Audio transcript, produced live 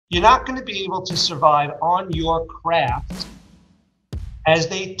You're not going to be able to survive on your craft as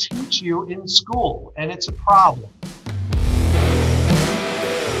they teach you in school, and it's a problem.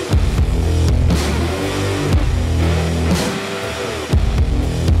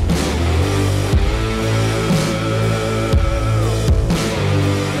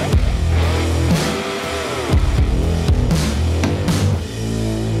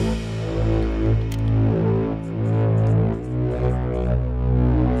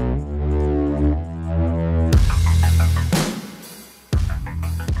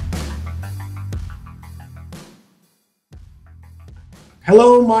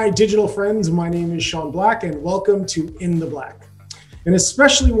 Hello, my digital friends. My name is Sean Black, and welcome to In the Black. An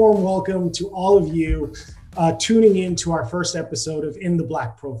especially warm welcome to all of you tuning in to our first episode of In the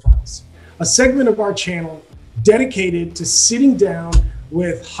Black Profiles, a segment of our channel dedicated to sitting down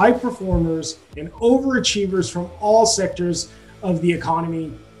with high performers and overachievers from all sectors of the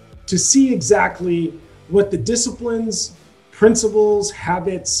economy to see exactly what the disciplines, principles,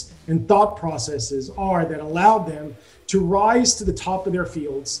 habits, and thought processes are that allow them to rise to the top of their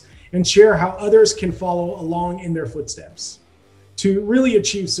fields and share how others can follow along in their footsteps to really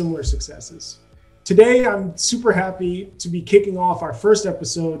achieve similar successes. Today, I'm super happy to be kicking off our first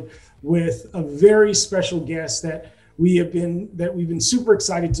episode with a very special guest that we've been super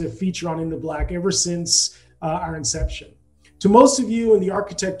excited to feature on In the Black ever since our inception. To most of you in the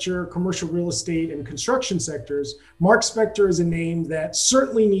architecture, commercial real estate, and construction sectors, Marc Spector is a name that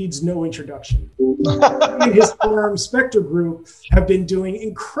certainly needs no introduction. And his firm, Spectorgroup, have been doing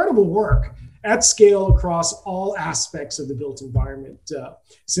incredible work at scale across all aspects of the built environment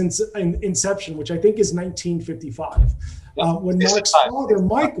since inception, which I think is 1955. When Marc's father,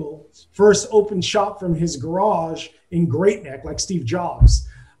 Michael, first opened shop from his garage in Great Neck, like Steve Jobs.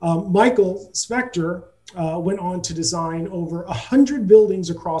 Michael Spector went on to design over 100 buildings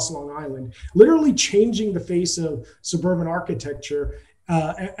across Long Island, literally changing the face of suburban architecture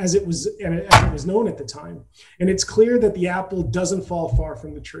as it was known at the time. And it's clear that the apple doesn't fall far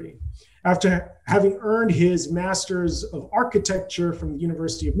from the tree. After having earned his Master's of Architecture from the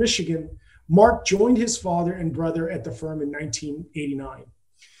University of Michigan, Marc joined his father and brother at the firm in 1989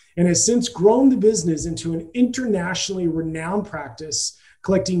 and has since grown the business into an internationally renowned practice,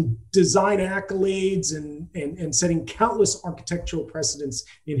 collecting design accolades and setting countless architectural precedents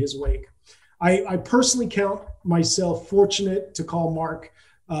in his wake. I personally count myself fortunate to call Marc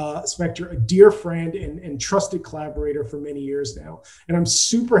Spector a dear friend and trusted collaborator for many years now. And I'm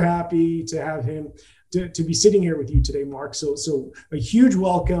super happy to have him to be sitting here with you today, Marc. So a huge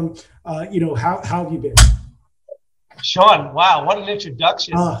welcome. How have you been? Sean, wow, what an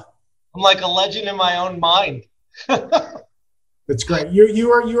introduction. I'm like a legend in my own mind. That's great.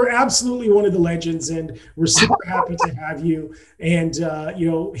 You're absolutely one of the legends, and we're super happy to have you. And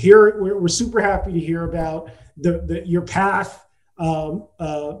here we're super happy to hear about your path.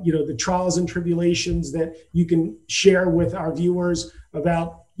 The trials and tribulations that you can share with our viewers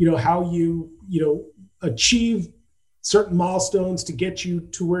about how you achieve certain milestones to get you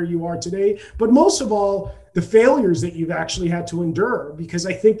to where you are today. But most of all, the failures that you've actually had to endure, because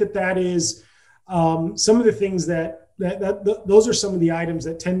I think that is some of the things those are some of the items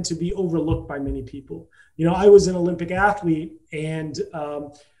that tend to be overlooked by many people. I was an Olympic athlete, and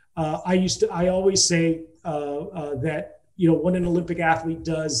I always say that what an Olympic athlete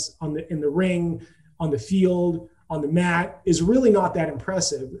does in the ring, on the field, on the mat is really not that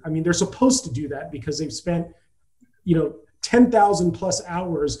impressive. I mean, they're supposed to do that because they've spent 10,000 plus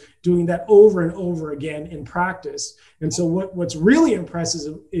hours doing that over and over again in practice. And so what's really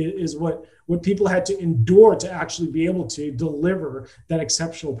impressive is what people had to endure to actually be able to deliver that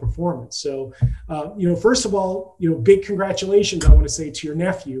exceptional performance. So, first of all, big congratulations, I want to say, to your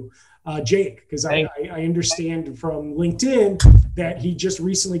nephew, Jake, because I understand from LinkedIn that he just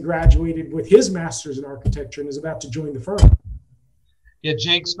recently graduated with his master's in architecture and is about to join the firm. Yeah,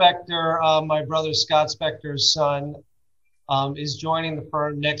 Jake Spector, my brother Scott Spector's son, is joining the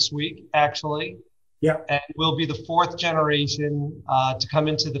firm next week, actually. Yeah. And will be the fourth generation to come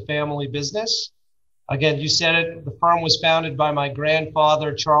into the family business. Again, you said it, the firm was founded by my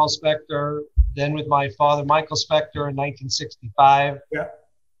grandfather, Charles Spector, then with my father, Michael Spector, in 1965. Yeah.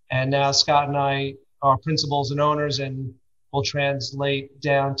 And now Scott and I are principals and owners, and will translate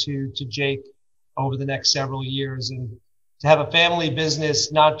down to Jake over the next several years. And to have a family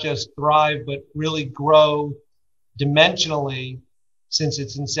business not just thrive, but really grow dimensionally since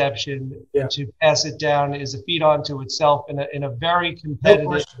its inception, to pass it down is a feat unto itself in a very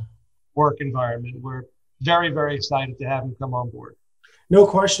competitive work environment. We're very, very excited to have him come on board. No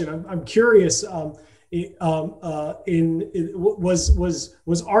question. I'm curious. Was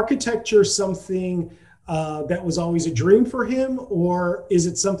architecture something that was always a dream for him, or is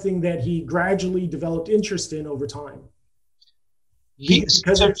it something that he gradually developed interest in over time?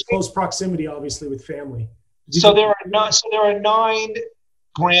 Because of its close proximity, obviously, with family. So there are nine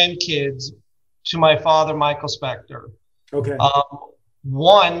grandkids to my father, Michael Spector. Okay.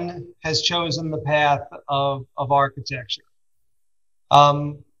 One has chosen the path of architecture.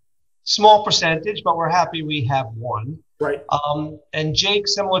 Small percentage, but we're happy we have one. Right. And Jake,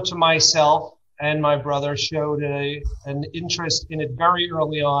 similar to myself and my brother, showed an interest in it very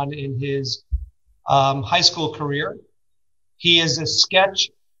early on in his high school career. He is a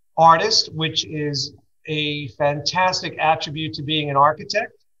sketch artist, which is a fantastic attribute to being an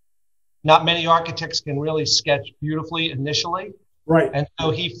architect. Not many architects can really sketch beautifully initially. Right. And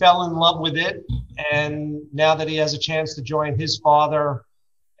so he fell in love with it. And now that he has a chance to join his father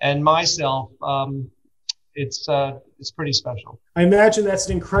and myself, it's pretty special. I imagine that's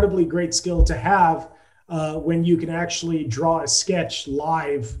an incredibly great skill to have when you can actually draw a sketch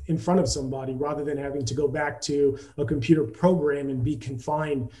live in front of somebody rather than having to go back to a computer program and be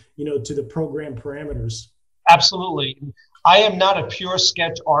confined, to the program parameters. Absolutely. I am not a pure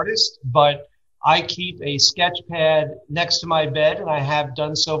sketch artist, but I keep a sketch pad next to my bed, and I have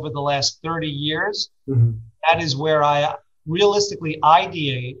done so for the last 30 years. Mm-hmm. That is where I realistically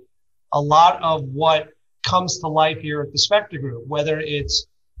ideate a lot of what comes to life here at the Spectorgroup, whether it's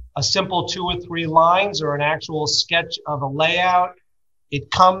a simple 2 or 3 lines or an actual sketch of a layout.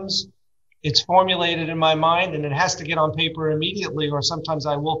 It's formulated in my mind, and it has to get on paper immediately, or sometimes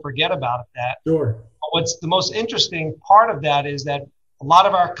I will forget about that. Sure. But what's the most interesting part of that is that a lot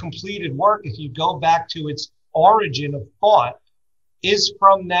of our completed work, if you go back to its origin of thought, is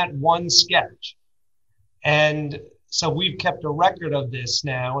from that one sketch. And so we've kept a record of this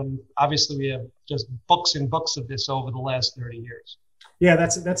now, and obviously we have just books and books of this over the last 30 years. Yeah,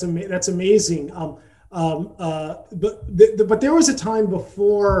 that's amazing. But there was a time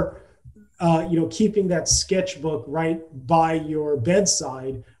before, keeping that sketchbook right by your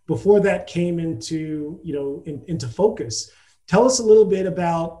bedside, before that came into focus. Tell us a little bit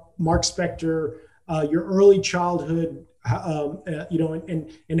about Marc Spector, your early childhood,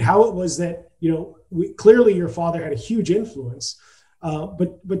 and how it was that, clearly your father had a huge influence.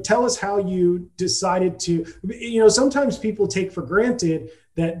 But tell us how you decided to, sometimes people take for granted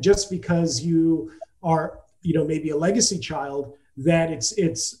that just because you are, maybe a legacy child, that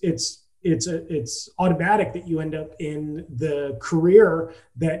it's automatic that you end up in the career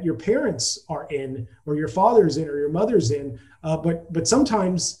that your parents are in, or your father's in, or your mother's in. But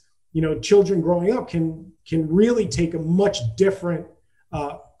sometimes, children growing up can really take a much different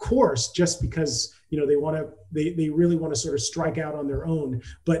course just because they really want to sort of strike out on their own.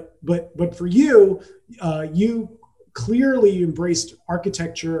 But for you, you clearly embraced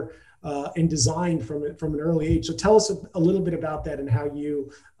architecture and design from an early age. So tell us a little bit about that and how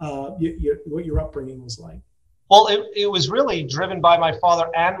what your upbringing was like. Well, it was really driven by my father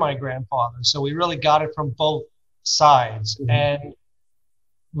and my grandfather. So we really got it from both sides. Mm-hmm. And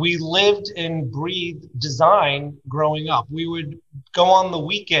we lived and breathed design growing up. We would go on the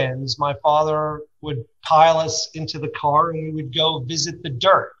weekends. My father would pile us into the car and we would go visit the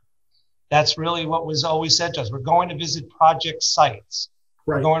dirt. That's really what was always said to us. We're going to visit project sites.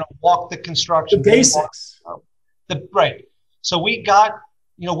 Right. We're going to walk the construction. The basics. Right. So we got,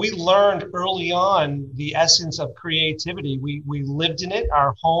 we learned early on the essence of creativity. We lived in it.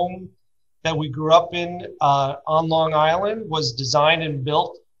 Our home that we grew up in on Long Island was designed and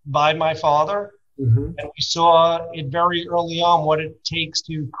built by my father. Mm-hmm. And we saw it very early on what it takes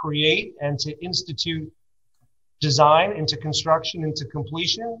to create and to institute design into construction, into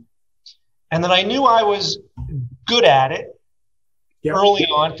completion. And then I knew I was good at it early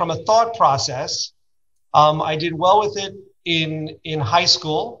on from a thought process. I did well with it in high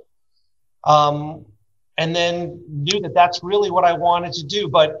school, and then knew that that's really what I wanted to do.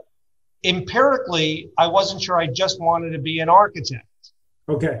 But empirically, I wasn't sure I just wanted to be an architect.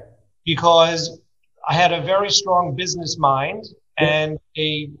 Okay. Because I had a very strong business mind and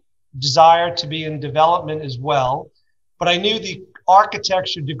a desire to be in development as well. But I knew the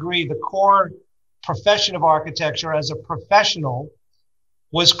architecture degree, the core profession of architecture as a professional,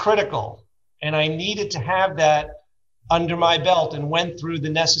 was critical. And I needed to have that under my belt and went through the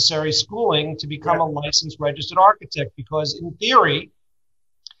necessary schooling to become a licensed registered architect. Because in theory,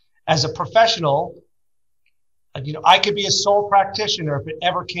 as a professional, I could be a sole practitioner if it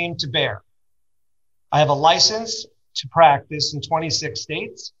ever came to bear. I have a license to practice in 26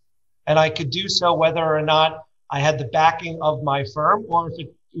 states, and I could do so whether or not I had the backing of my firm or if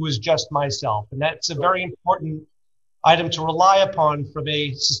it was just myself. And that's a very important item to rely upon from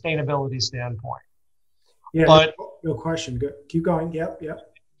a sustainability standpoint. Yeah, but no question. Good. Keep going. Yep. The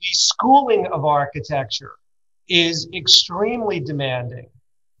schooling of architecture is extremely demanding.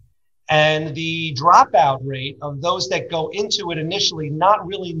 And the dropout rate of those that go into it initially, not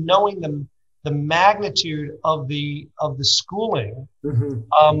really knowing the magnitude of the schooling,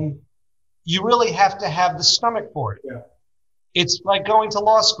 you really have to have the stomach for it. Yeah. It's like going to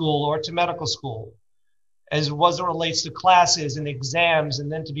law school or to medical school, as it relates to classes and exams,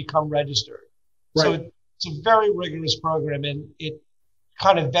 and then to become registered. Right. So it's a very rigorous program, and it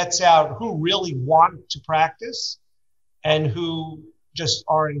kind of vets out who really want to practice and who just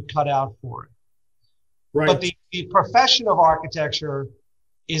aren't cut out for it. Right. But the profession of architecture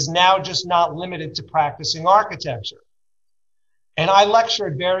is now just not limited to practicing architecture. And I lecture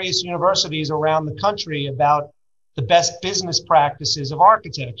at various universities around the country about the best business practices of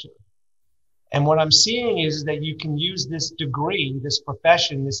architecture. And what I'm seeing is that you can use this degree, this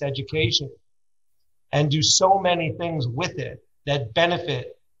profession, this education, and do so many things with it that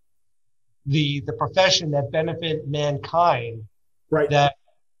benefit the profession, that benefit mankind. Right. That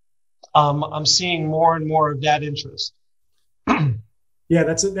I'm seeing more and more of that interest. Yeah,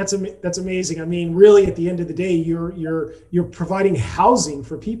 that's amazing. I mean, really, at the end of the day, you're providing housing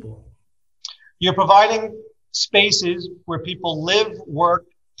for people. You're providing spaces where people live, work,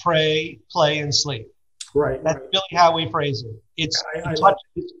 pray, play, and sleep. Right. That's really how we phrase it. It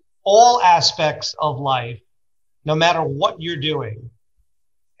touches all aspects of life, no matter what you're doing.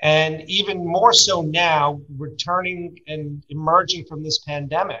 And even more so now, returning and emerging from this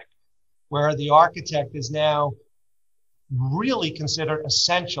pandemic, where the architect is now really considered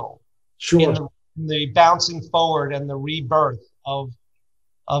essential in the bouncing forward and the rebirth of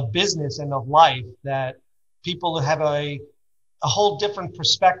business and of life, that people have a whole different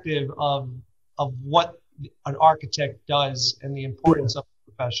perspective of what an architect does and the importance of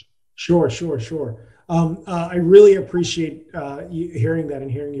the profession. Sure. I really appreciate you hearing that and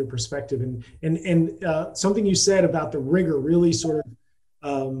hearing your perspective, and something you said about the rigor really sort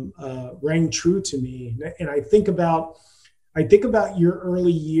of rang true to me. And I think about your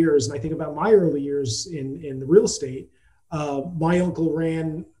early years, and I think about my early years in the real estate. My uncle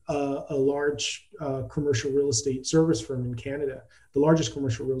ran a large commercial real estate service firm in Canada, the largest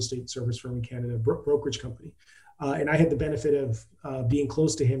commercial real estate service firm in Canada, brokerage company. And I had the benefit of being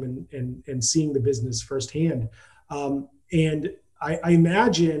close to him and seeing the business firsthand. And I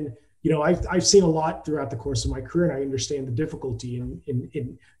imagine, I've seen a lot throughout the course of my career, and I understand the difficulty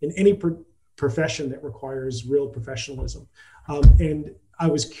in any profession that requires real professionalism. And I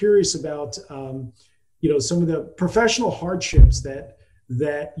was curious about, some of the professional hardships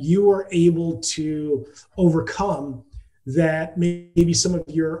that you were able to overcome that maybe some of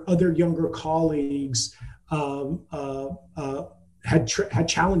your other younger colleagues had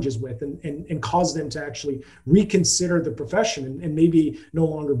challenges with, and caused them to actually reconsider the profession and maybe no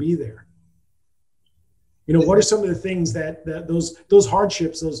longer be there. What are some of the things that those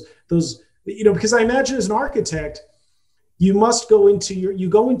hardships, those because I imagine as an architect, you must go into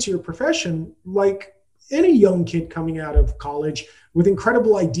your profession like any young kid coming out of college with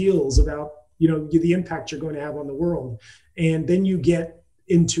incredible ideals about the impact you're going to have on the world, and then you get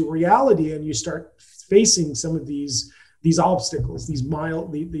into reality and you start facing some of these obstacles,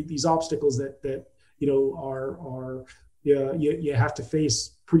 these obstacles that you have to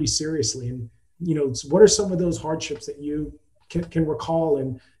face pretty seriously. And so what are some of those hardships that you can recall,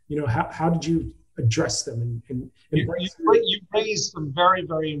 and how did you address them? You raised some very,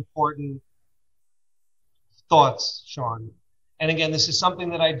 very important thoughts, Sean. And again, this is something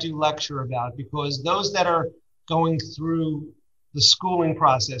that I do lecture about, because those that are going through the schooling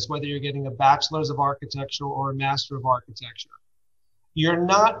process, whether you're getting a bachelor's of architecture or a master of architecture, you're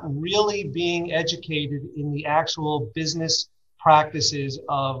not really being educated in the actual business practices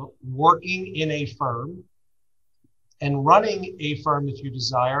of working in a firm and running a firm, if you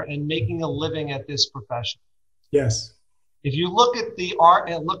desire, and making a living at this profession. Yes. If you look at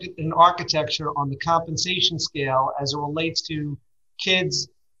an architecture on the compensation scale as it relates to kids,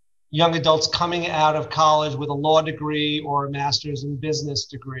 young adults coming out of college with a law degree or a master's in business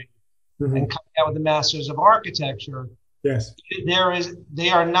degree, and coming out with a master's of architecture, yes, they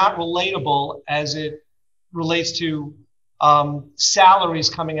are not relatable as it relates to salaries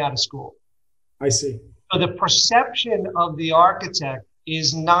coming out of school. I see. So the perception of the architect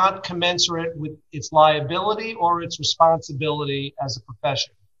is not commensurate with its liability or its responsibility as a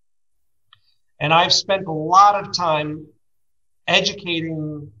profession. And I've spent a lot of time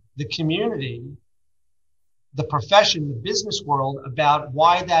educating the community the profession, the business world, about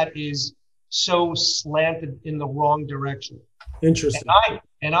why that is so slanted in the wrong direction. Interesting.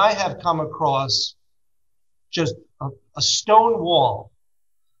 And I have come across just a stone wall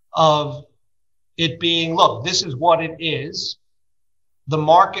of it being, look, this is what it is. The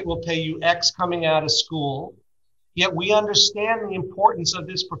market will pay you X coming out of school. Yet we understand the importance of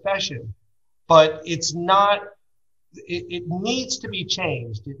this profession, but it's not, it needs to be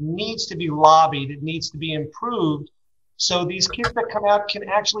changed. It needs to be lobbied. It needs to be improved. So these kids that come out can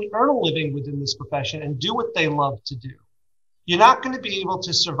actually earn a living within this profession and do what they love to do. You're not going to be able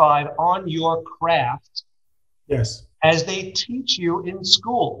to survive on your craft, yes, as they teach you in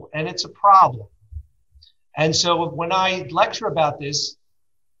school, and it's a problem. And so when I lecture about this,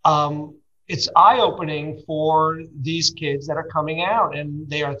 it's eye-opening for these kids that are coming out, and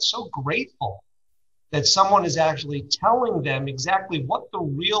they are so grateful that someone is actually telling them exactly what the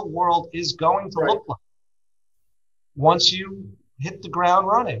real world is going to look like once you hit the ground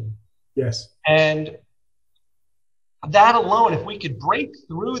running. Yes. And that alone, if we could break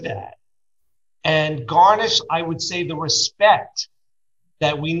through that and garnish, I would say, the respect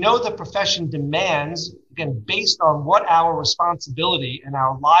that we know the profession demands, again, based on what our responsibility and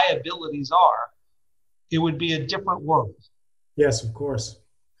our liabilities are, it would be a different world. Yes, of course.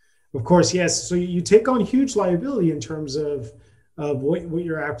 Of course, yes. So you take on huge liability in terms of what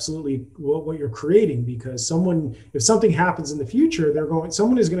you're absolutely, what you're creating, because if something happens in the future,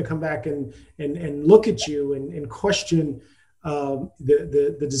 someone is going to come back and look at you and question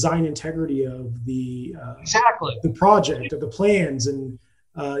the design integrity of the project, of the plans, and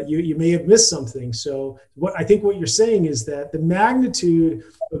you may have missed something. So I think what you're saying is that the magnitude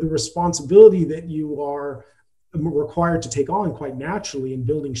of the responsibility that you are required to take on quite naturally in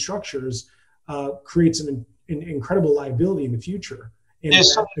building structures creates an incredible liability in the future. And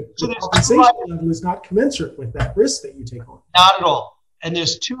the compensation level is not commensurate with that risk that you take on. Not at all. And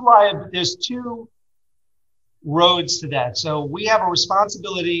there's two roads to that. So we have a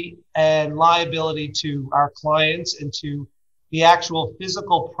responsibility and liability to our clients and to the actual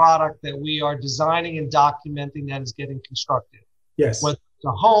physical product that we are designing and documenting that is getting constructed. Yes. Whether it's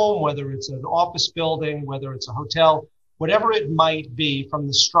a home, whether it's an office building, whether it's a hotel, whatever it might be, from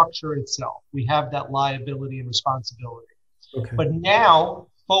the structure itself, we have that liability and responsibility. Okay. But now,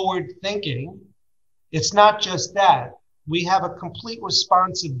 forward thinking, it's not just that. We have a complete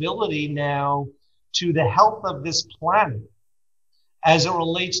responsibility now to the health of this planet as it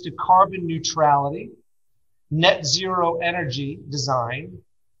relates to carbon neutrality, net zero energy design,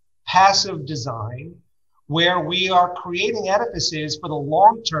 passive design, where we are creating edifices for the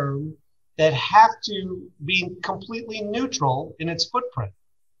long term that have to be completely neutral in its footprint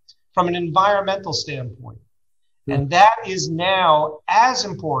from an environmental standpoint. Mm-hmm. And that is now as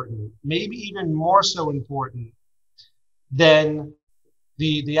important, maybe even more so important than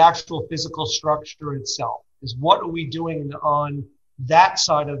the actual physical structure itself, is what are we doing on that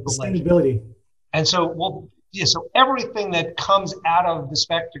side of the sustainability. ledger. And so, so everything that comes out of the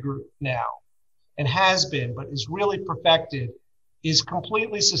Spectorgroup now, and has been, but is really perfected, is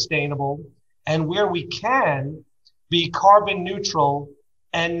completely sustainable, and where we can be carbon neutral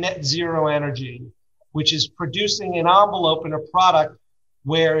and net zero energy, which is producing an envelope and a product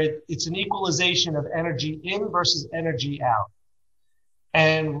where it's an equalization of energy in versus energy out.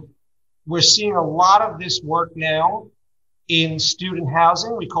 And we're seeing a lot of this work now in student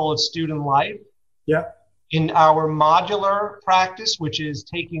housing. We call it student life. Yeah. In our modular practice, which is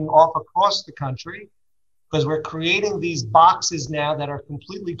taking off across the country, because we're creating these boxes now that are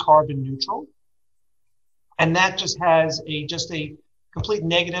completely carbon neutral. And that just has a complete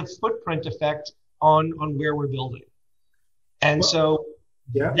negative footprint effect on where we're building. And that's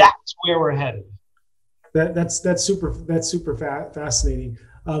where we're headed. That's super fascinating.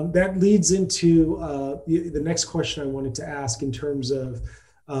 That leads into the next question I wanted to ask in terms of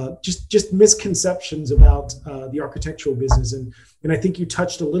just misconceptions about the architectural business, and I think you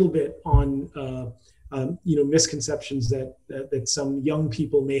touched a little bit on misconceptions that some young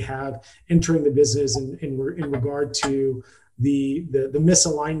people may have entering the business in regard to the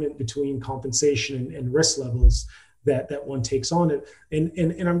misalignment between compensation and risk levels that one takes on it, and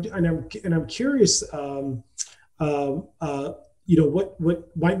I'm curious, what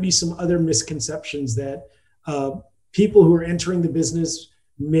might be some other misconceptions that people who are entering the business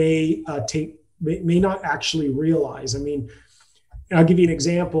may not actually realize. I mean, I'll give you an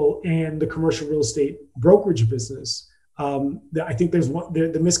example. In the commercial real estate brokerage business, I think there's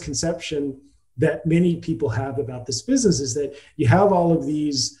the misconception that many people have about this business is that you have all of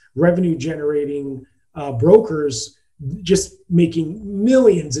these revenue generating brokers just making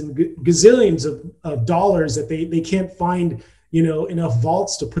millions and gazillions of dollars that they can't find, enough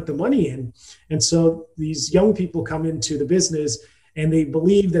vaults to put the money in. And so these young people come into the business and they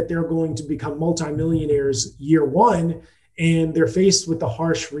believe that they're going to become multimillionaires year one. And they're faced with the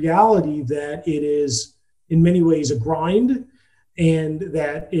harsh reality that it is in many ways a grind, and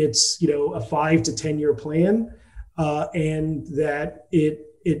that it's, a 5 to 10 year plan, and that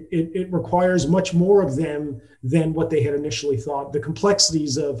it requires much more of them than what they had initially thought. The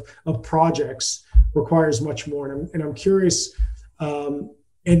complexities of projects requires much more. And I'm curious, and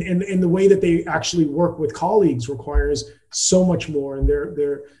the way that they actually work with colleagues requires so much more. And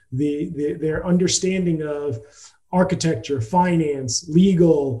their understanding of architecture, finance,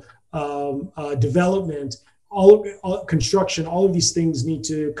 legal, development, all construction, all of these things need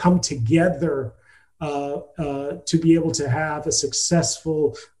to come together to be able to have a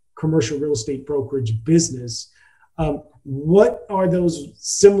successful commercial real estate brokerage business. What are those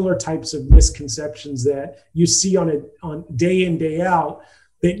similar types of misconceptions that you see on day in, day out,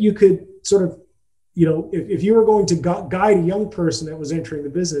 that you could sort of, if you were going to guide a young person that was entering the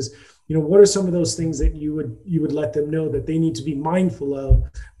business, what are some of those things that you would let them know that they need to be mindful of,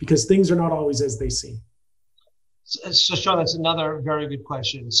 because things are not always as they seem? So Sean, that's another very good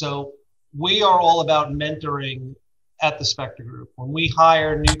question. So we are all about mentoring at the Spectorgroup. When we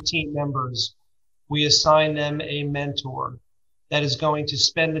hire new team members, we assign them a mentor that is going to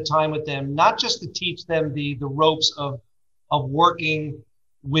spend the time with them, not just to teach them the ropes of working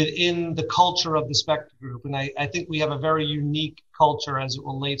within the culture of the Spectorgroup. And I think we have a very unique culture as it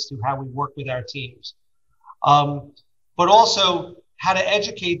relates to how we work with our teams. But also how to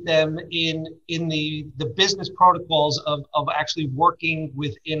educate them in the business protocols of actually working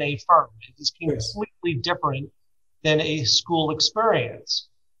within a firm. It is completely different than a school experience.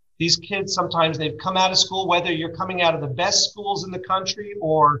 These kids, sometimes they've come out of school, whether you're coming out of the best schools in the country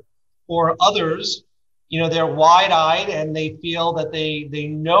or others, they're wide-eyed and they feel that they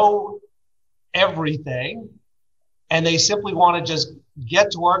know everything, and they simply want to just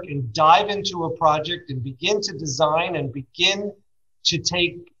get to work and dive into a project and begin to design and begin to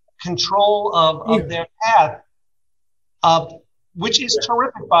take control of their path, which is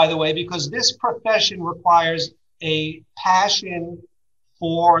terrific, by the way, because this profession requires a passion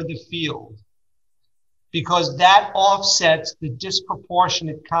for the field, because that offsets the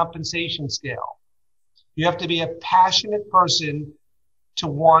disproportionate compensation scale. You have to be a passionate person to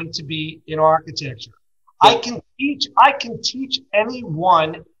want to be in architecture. I can teach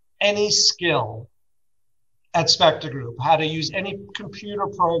anyone any skill at Spectorgroup, how to use any computer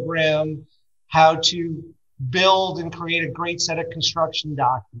program, how to build and create a great set of construction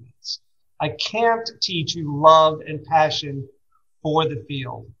documents. I can't teach you love and passion for the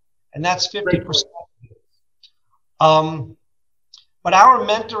field. And that's 50%. But our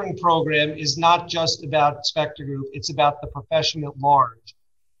mentoring program is not just about Spectorgroup, it's about the profession at large.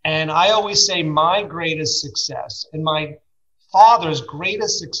 And I always say my greatest success and my father's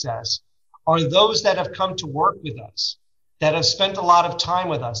greatest success are those that have come to work with us, that have spent a lot of time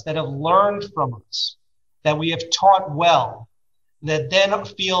with us, that have learned from us, that we have taught well, that then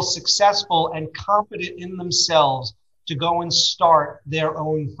feel successful and confident in themselves to go and start their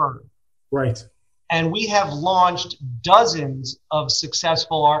own firm. Right. And we have launched dozens of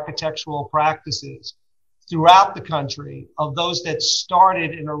successful architectural practices throughout the country of those that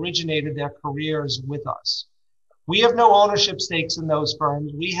started and originated their careers with us. We have no ownership stakes in those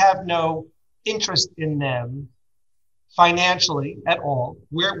firms. We have no interest in them financially at all.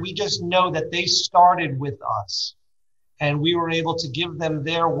 We just know that they started with us, and we were able to give them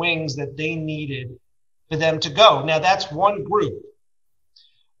their wings that they needed for them to go. Now, that's one group.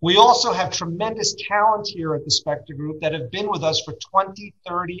 We also have tremendous talent here at the Spectorgroup that have been with us for 20,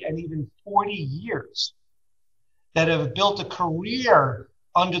 30, and even 40 years, that have built a career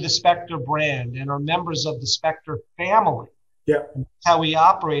under the Spector brand and are members of the Spector family. Yeah. That's how we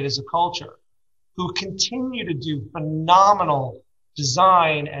operate as a culture, who continue to do phenomenal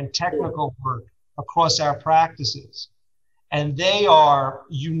design and technical work across our practices. And they are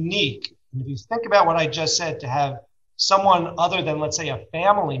unique. And if you think about what I just said, to have someone other than, let's say, a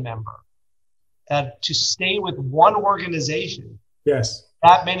family member, to stay with one organization, yes,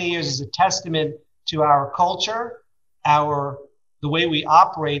 that many years is a testament to our culture, the way we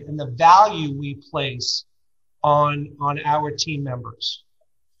operate, and the value we place on our team members.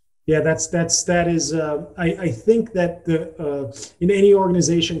 Yeah, that is. I think that in any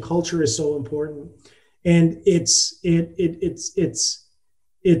organization, culture is so important, and it's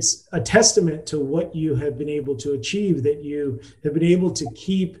a testament to what you have been able to achieve, that you have been able to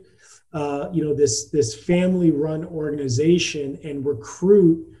keep this family-run organization and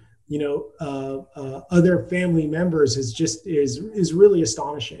recruit other family members is really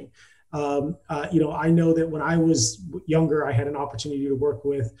astonishing. I know that when I was younger, I had an opportunity to work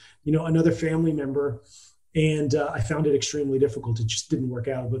with another family member, and I found it extremely difficult. It just didn't work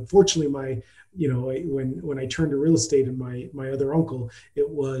out. But fortunately, when I turned to real estate and my other uncle, it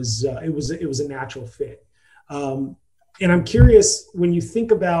was a natural fit. And I'm curious, when you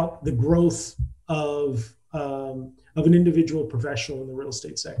think about the growth of an individual professional in the real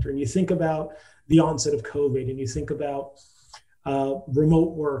estate sector, and you think about the onset of COVID, and you think about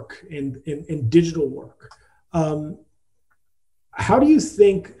remote work and digital work, what do you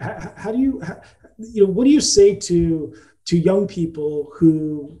say to young people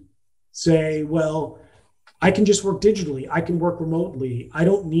who say, well, I can just work digitally, I can work remotely, I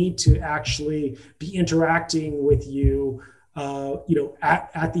don't need to actually be interacting with you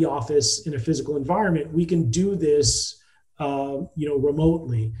at the office in a physical environment. We can do this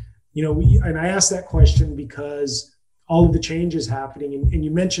remotely. And I asked that question because all of the changes happening, and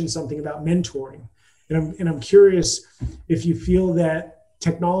you mentioned something about mentoring, and I'm curious if you feel that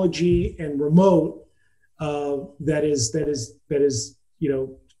technology and remote that is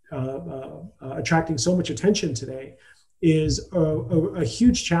attracting so much attention today is a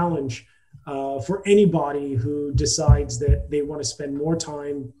huge challenge for anybody who decides that they want to spend more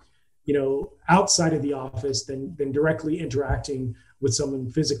time outside of the office than directly interacting with someone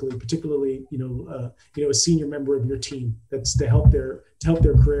physically, particularly a senior member of your team, that's to help their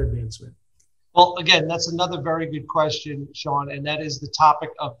career advancement. Well, again, that's another very good question, Sean, and that is the topic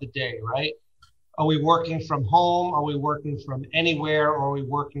of the day, right? Are we working from home? Are we working from anywhere? Or are we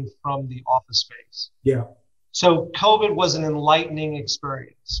working from the office space? Yeah. So COVID was an enlightening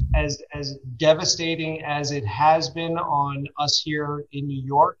experience, as devastating as it has been on us here in New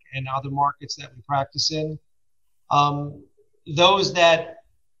York and other markets that we practice in. Those that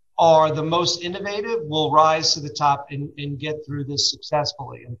are the most innovative will rise to the top and get through this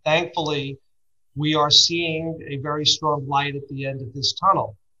successfully. And thankfully, we are seeing a very strong light at the end of this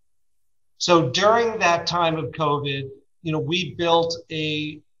tunnel. So during that time of COVID, we built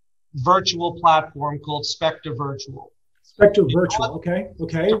a virtual platform called Spector Virtual. Spector Virtual, okay,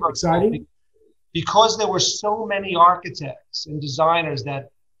 exciting. Because there were so many architects and designers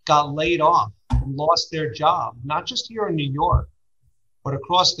that got laid off and lost their job, not just here in New York, but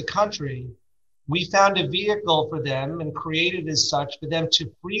across the country, we found a vehicle for them and created as such for them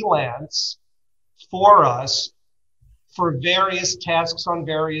to freelance for us for various tasks on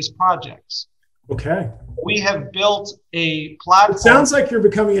various projects. Okay. We have built a platform. It sounds like you're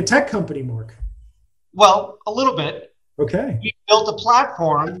becoming a tech company, Mark. Well, a little bit. Okay. We built a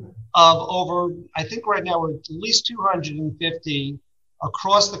platform of over, I think right now we're at least 250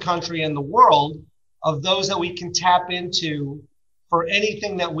 across the country and the world of those that we can tap into for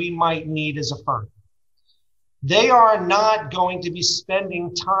anything that we might need as a firm. They are not going to be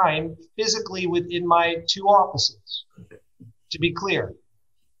spending time physically within my two offices. To be clear,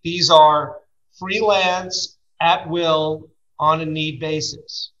 these are freelance, at will, on a need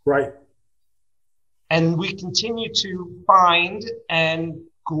basis. Right. And we continue to find and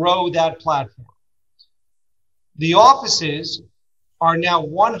grow that platform. The offices are now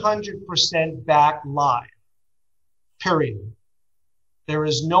 100% back live, period. There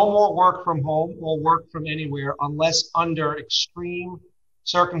is no more work from home or work from anywhere unless under extreme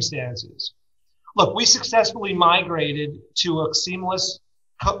circumstances. Look, we successfully migrated to a seamless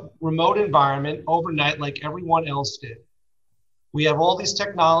remote environment overnight like everyone else did. We have all these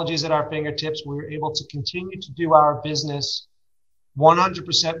technologies at our fingertips. We were able to continue to do our business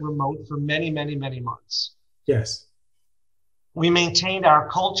 100% remote for many, many, many months. Yes. We maintained our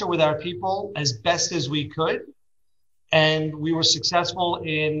culture with our people as best as we could. And we were successful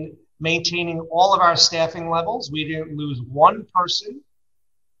in maintaining all of our staffing levels. We didn't lose one person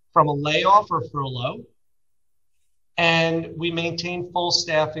from a layoff or furlough. And we maintained full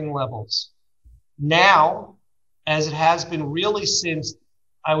staffing levels. Now, as it has been really since,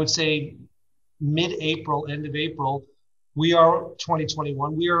 I would say, mid-April, end of April, we are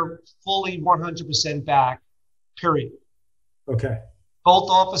 2021, we are fully 100% back, period. Okay.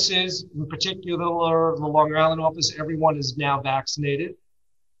 Both offices, in particular the Long Island office, everyone is now vaccinated.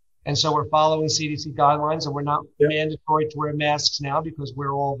 And so we're following CDC guidelines, and we're not mandatory to wear masks now because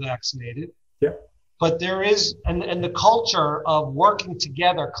we're all vaccinated. Yep. But there is, and the culture of working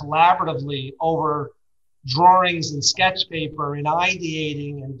together collaboratively over drawings and sketch paper and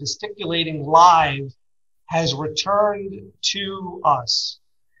ideating and gesticulating live has returned to us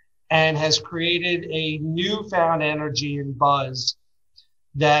and has created a newfound energy and buzz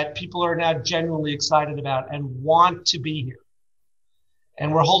that people are now genuinely excited about and want to be here.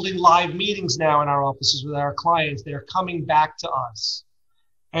 And we're holding live meetings now in our offices with our clients. They're coming back to us.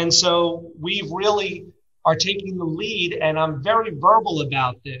 And so we really are taking the lead, and I'm very verbal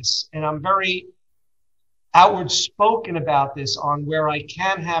about this, and I'm very outward spoken about this on where I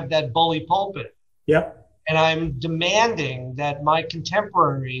can have that bully pulpit. Yep. And I'm demanding that my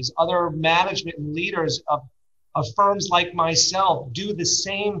contemporaries, other management and leaders of firms like myself, do the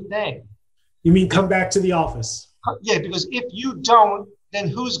same thing. You mean come back to the office? Yeah, because if you don't, then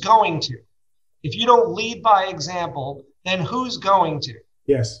who's going to? If you don't lead by example, then who's going to?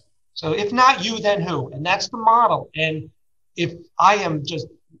 Yes. So if not you, then who? And that's the model. And if I am just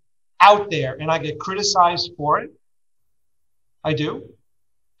out there and I get criticized for it, I do.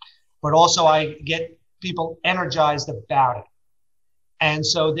 But also I get people energized about it. And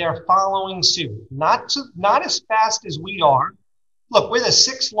so they're following suit, not as fast as we are. Look, we're the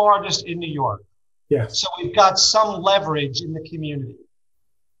 6th largest in New York. Yeah. So we've got some leverage in the community.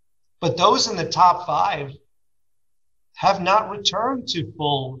 But those in the top 5 have not returned to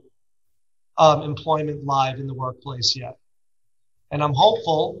full employment live in the workplace yet. And I'm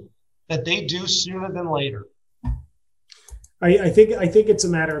hopeful that they do sooner than later. I think it's a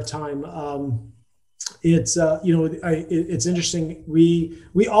matter of time. It's it's interesting.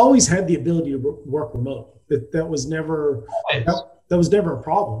 We always had the ability to work remote. That was never a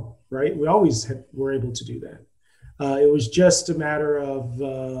problem, right? We always were able to do that. It was just a matter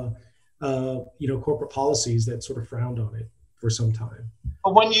of corporate policies that sort of frowned on it for some time.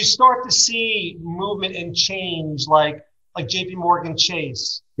 But when you start to see movement and change, like JP Morgan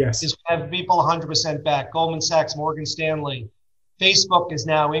Chase, yes, is have people 100% back. Goldman Sachs, Morgan Stanley, Facebook is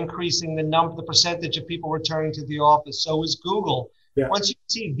now increasing the percentage of people returning to the office. So is Google. Yeah. Once you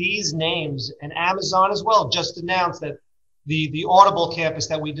see these names, and Amazon as well, just announced that the Audible campus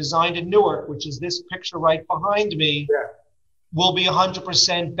that we designed in Newark, which is this picture right behind me, will be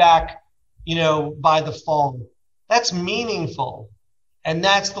 100% back, by the fall. That's meaningful. And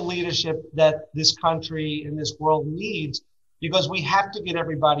that's the leadership that this country and this world needs, because we have to get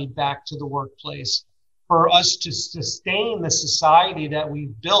everybody back to the workplace for us to sustain the society that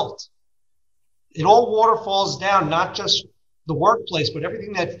we've built. It all waterfalls down, not just the workplace, but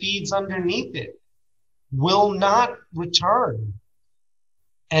everything that feeds underneath it will not return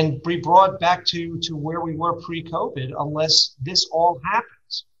and be brought back to where we were pre-COVID unless this all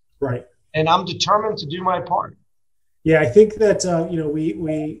happens. Right. And I'm determined to do my part. Yeah, I think that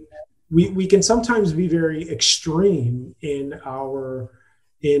we can sometimes be very extreme in our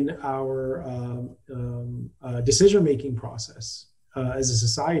decision-making process as a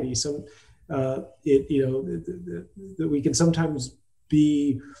society. That we can sometimes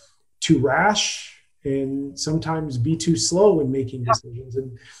be too rash and sometimes be too slow in making decisions.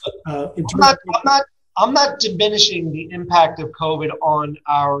 And I'm not diminishing the impact of COVID on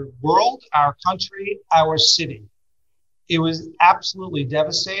our world, our country, our city. It was absolutely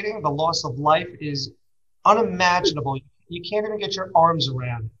devastating. The loss of life is unimaginable. You can't even get your arms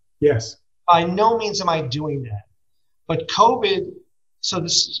around it. Yes. By no means am I doing that. But COVID, so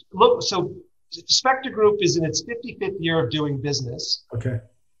Spectorgroup is in its 55th year of doing business. Okay.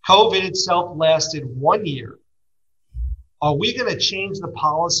 COVID itself lasted 1 year. Are we going to change the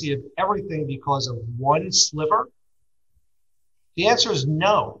policy of everything because of one sliver? The answer is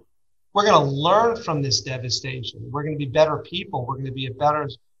no. We're going to learn from this devastation. We're going to be better people. We're going to be a better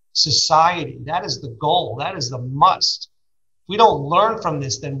society. That is the goal. That is the must. If we don't learn from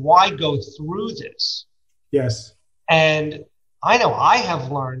this, then why go through this? Yes. And I know I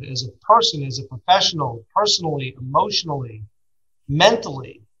have learned as a person, as a professional, personally, emotionally,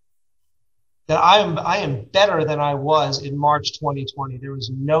 mentally, that I am better than I was in March 2020. There is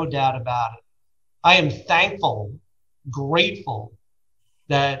no doubt about it. I am thankful, grateful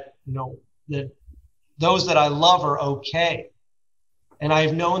that that those that I love are okay. And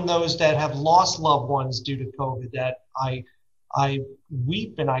I've known those that have lost loved ones due to COVID that I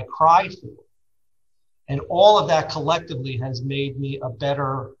weep and I cry for. And all of that collectively has made me a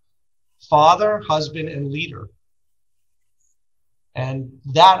better father, husband, and leader. And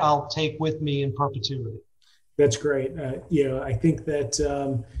that I'll take with me in perpetuity. That's great. I think that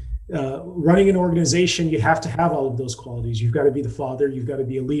running an organization, you have to have all of those qualities. You've got to be the father. You've got to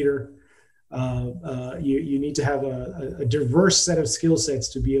be a leader. You need to have a diverse set of skill sets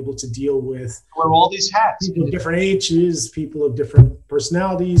to be able to deal with wear all these hats. People of different ages, people of different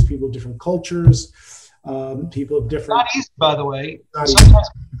personalities, people of different cultures, people of different. Not easy, by the way.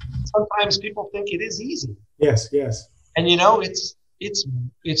 Sometimes people think it is easy. Yes, yes. And it's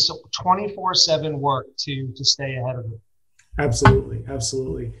 24/7 work to stay ahead of it. Absolutely,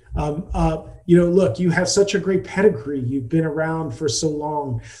 absolutely. Look, you have such a great pedigree. You've been around for so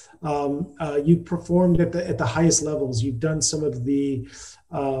long. You've performed at the highest levels. You've done some of the,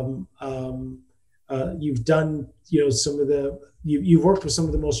 you've done, some of the, you've worked with some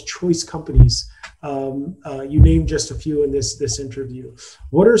of the most choice companies. You named just a few in this interview.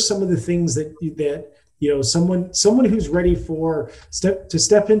 What are some of the things that someone who's ready to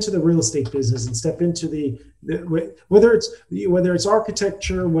step into the real estate business and step into whether it's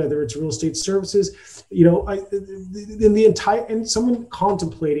architecture, whether it's real estate services, and someone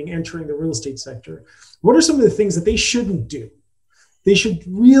contemplating entering the real estate sector, what are some of the things that they shouldn't do? They should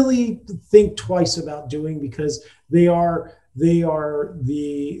really think twice about doing, because they are the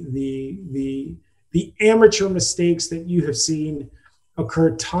amateur mistakes that you have seen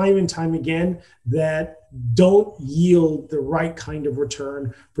occur time and time again that don't yield the right kind of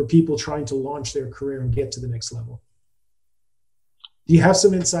return for people trying to launch their career and get to the next level. Do you have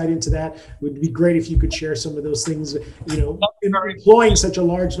some insight into that? It would be great if you could share some of those things. Employing such a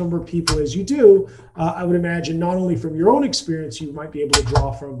large number of people as you do, I would imagine not only from your own experience you might be able to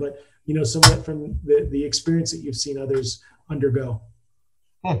draw from, but some of it from the experience that you've seen others undergo.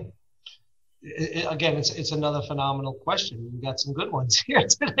 Again, it's another phenomenal question. You got some good ones here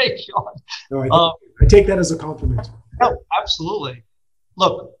today, Sean. No, I take that as a compliment. No, absolutely.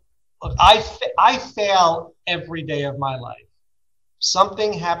 Look, I fail every day of my life.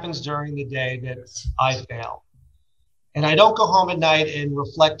 Something happens during the day that I fail. And I don't go home at night and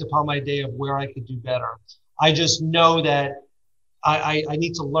reflect upon my day of where I could do better. I just know that I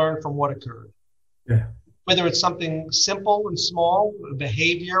need to learn from what occurred. Yeah. Whether it's something simple and small, a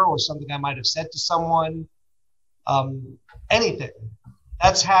behavior, or something I might have said to someone, anything.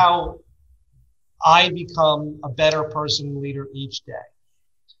 That's how I become a better person and leader each day.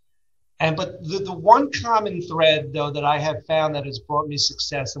 But the one common thread, though, that I have found that has brought me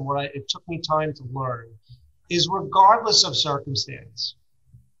success and it took me time to learn is, regardless of circumstance,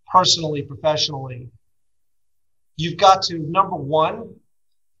 personally, professionally, you've got to, number one,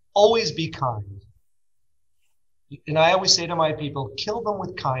 always be kind. And I always say to my people, kill them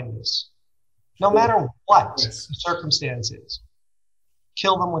with kindness. No matter what the circumstance is,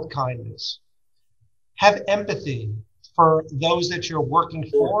 kill them with kindness. Have empathy for those that you're working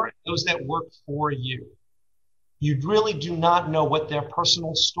for, and those that work for you. You really do not know what their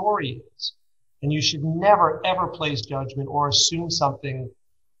personal story is. And you should never, ever place judgment or assume something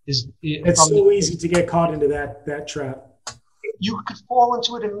is. It's so easy to get caught into that trap. You could fall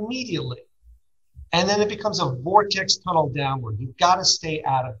into it immediately. And then it becomes a vortex tunnel downward. You've got to stay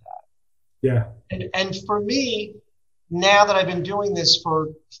out of that. Yeah. And for me, now that I've been doing this for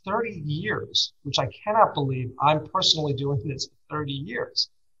 30 years, which I cannot believe I'm personally doing this for 30 years,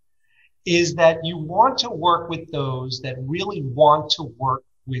 is that you want to work with those that really want to work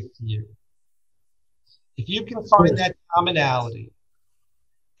with you. If you can find that commonality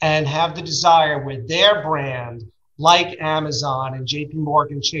and have the desire with their brand, like Amazon and JP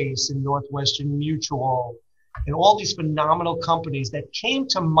Morgan Chase and Northwestern Mutual and all these phenomenal companies that came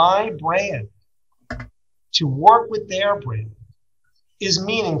to my brand to work with their brand, is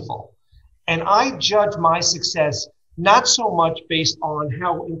meaningful. And I judge my success not so much based on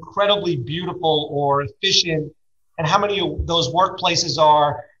how incredibly beautiful or efficient and how many of those workplaces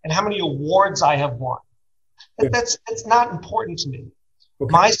are and how many awards I have won. That's not important to me.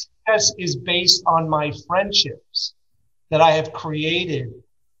 Okay. My success is based on my friendships that I have created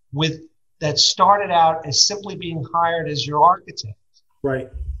that started out as simply being hired as your architect. Right.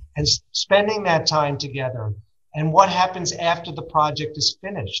 And spending that time together, and what happens after the project is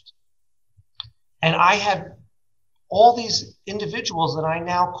finished. And I have all these individuals that I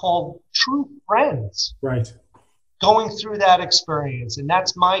now call true friends. Right. Going through that experience. And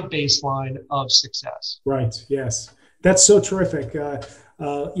that's my baseline of success. Right. Yes. That's so terrific.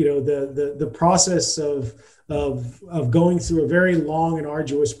 The process of going through a very long and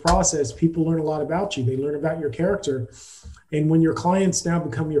arduous process, people learn a lot about you. They learn about your character. And when your clients now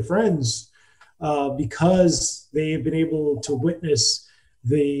become your friends, because they've been able to witness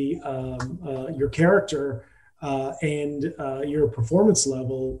your character and your performance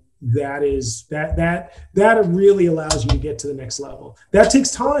level, that really allows you to get to the next level. That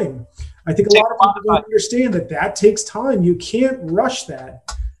takes time. I think a lot of people don't understand that takes time. You can't rush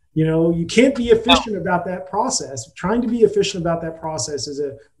that. You can't be efficient about that process. Trying to be efficient about that process is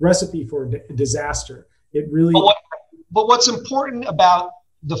a recipe for a disaster. It really. But what's important about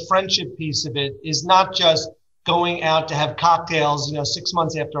the friendship piece of it is not just going out to have cocktails, 6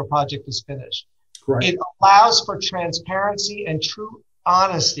 months after a project is finished. Right. It allows for transparency and true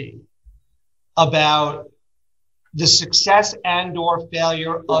honesty about the success and or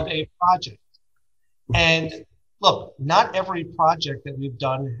failure of a project. And look, not every project that we've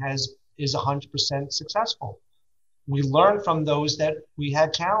done is 100% successful. We learn from those that we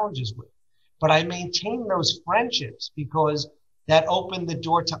had challenges with. But I maintain those friendships because that opened the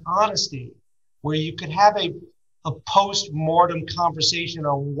door to honesty, where you could have a post-mortem conversation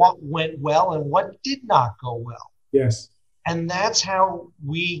on what went well and what did not go well. Yes. And that's how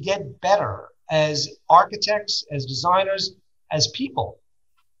we get better as architects, as designers, as people.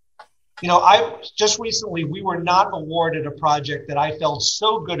 You know, we were not awarded a project that I felt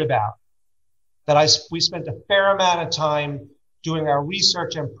so good about that we spent a fair amount of time doing our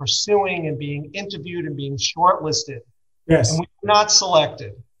research and pursuing and being interviewed and being shortlisted. Yes. And we were not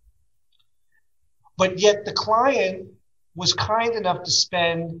selected. But yet the client was kind enough to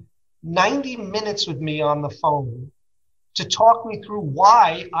spend 90 minutes with me on the phone to talk me through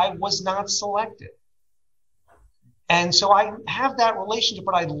why I was not selected. And so I have that relationship,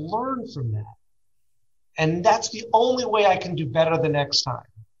 but I learned from that. And that's the only way I can do better the next time.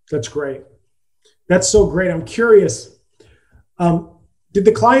 That's great. That's so great. I'm curious. Did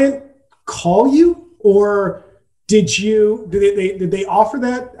the client call you, or did they offer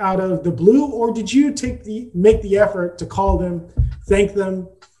that out of the blue, or did you make the effort to call them, thank them,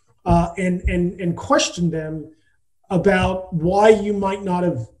 and question them about why you might not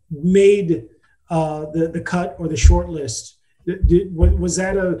have made the cut or the short list? Was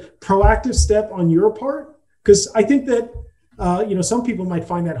that a proactive step on your part? Because I think that some people might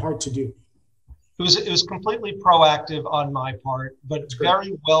find that hard to do. It was completely proactive on my part, but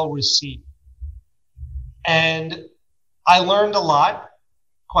very well received. And I learned a lot,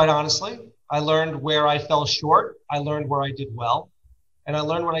 quite honestly. I learned where I fell short. I learned where I did well. And I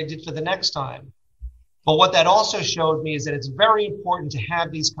learned what I did for the next time. But what that also showed me is that it's very important to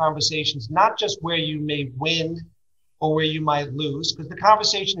have these conversations, not just where you may win or where you might lose, because the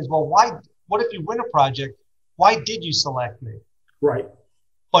conversation is, well, what if you win a project? Why did you select me? Right.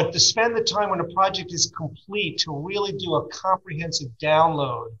 But to spend the time when a project is complete to really do a comprehensive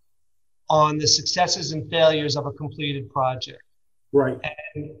download on the successes and failures of a completed project. Right.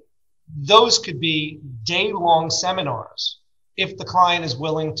 And those could be day-long seminars if the client is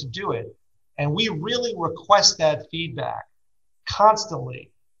willing to do it. And we really request that feedback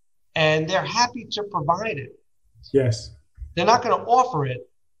constantly. And they're happy to provide it. Yes. They're not going to offer it,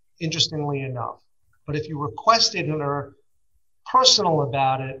 interestingly enough. But if you request it and are personal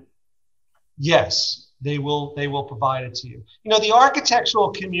about it, yes, they will provide it to you. You know, the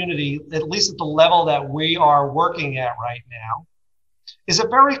architectural community, at least at the level that we are working at right now, is a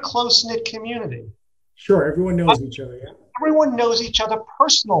very close-knit community. Sure, everyone knows each other, yeah. Everyone knows each other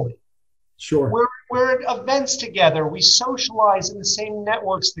personally. Sure. We're at events together. We socialize in the same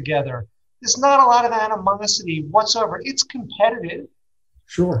networks together. There's not a lot of animosity whatsoever. It's competitive.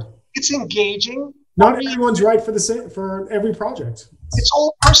 Sure. It's engaging. Not everyone's right for every project. It's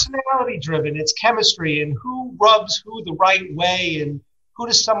all personality driven. It's chemistry and who rubs who the right way and who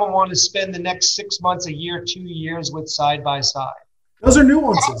does someone want to spend the next 6 months, a year, 2 years with side by side. Those are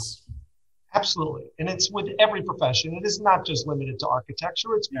nuances. Absolutely. And it's with every profession. It is not just limited to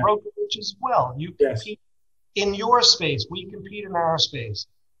architecture. It's brokerage as well. You compete in your space. We compete in our space.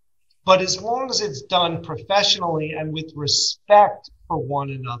 But as long as it's done professionally and with respect for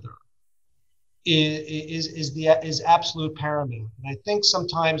one another, is absolute paramount. And I think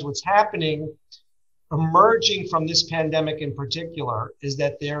sometimes what's happening, emerging from this pandemic in particular, is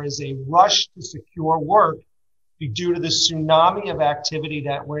that there is a rush to secure work due to the tsunami of activity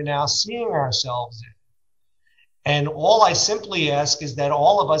that we're now seeing ourselves in. And all I simply ask is that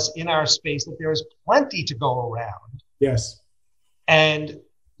all of us in our space, that there is plenty to go around. Yes. And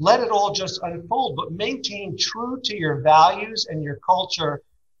let it all just unfold, but maintain true to your values and your culture,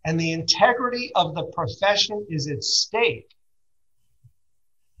 and the integrity of the profession is at stake.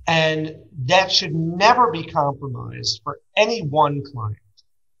 And that should never be compromised for any one client.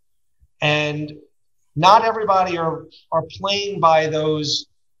 And not everybody are playing by those,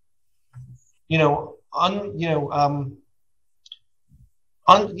 subliminal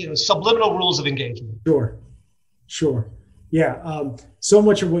rules of engagement. Sure. Yeah. So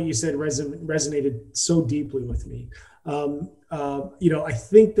much of what you said resonated so deeply with me. I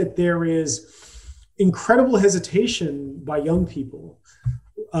think that there is incredible hesitation by young people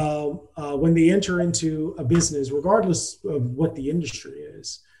when they enter into a business, regardless of what the industry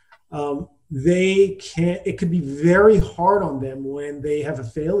is. It could be very hard on them when they have a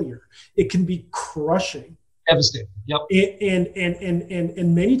failure. It can be crushing. Devastating. Yep.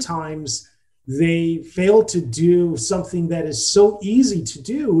 And many times they fail to do something that is so easy to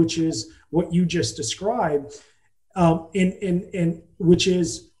do, which is what you just described. and which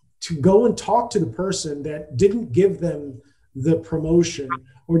is to go and talk to the person that didn't give them the promotion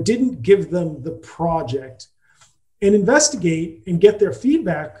or didn't give them the project, and investigate and get their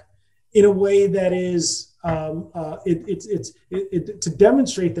feedback in a way that is to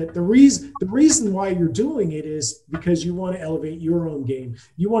demonstrate that the reason why you're doing it is because you want to elevate your own game.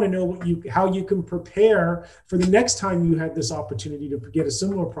 You want to know how you can prepare for the next time you have this opportunity to get a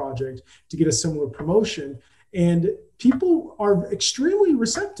similar project, to get a similar promotion. And people are extremely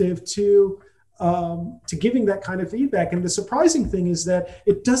receptive to giving that kind of feedback. And the surprising thing is that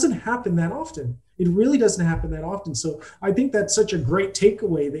it doesn't happen that often. It really doesn't happen that often. So I think that's such a great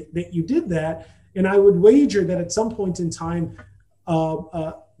takeaway that you did that. And I would wager that at some point in time,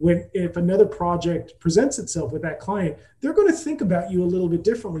 if another project presents itself with that client, they're going to think about you a little bit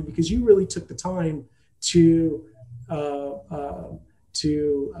differently because you really took the time to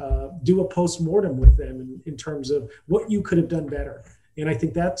do a post-mortem with them in terms of what you could have done better. And I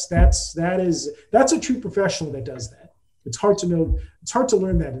think that's a true professional that does that. It's hard to know. It's hard to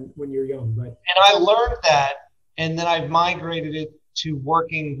learn that when you're young, right? And I learned that, and then I've migrated it to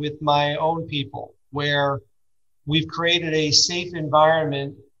working with my own people, where we've created a safe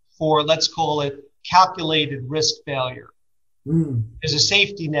environment for, let's call it, calculated risk failure. There's a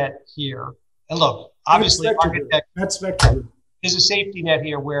safety net here. And look, obviously, that's Spectorgroup. There's a safety net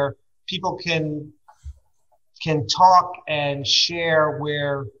here where people can talk and share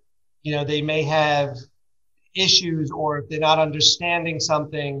where, they may have issues, or if they're not understanding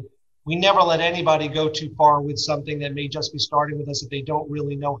something. We never let anybody go too far with something that may just be starting with us if they don't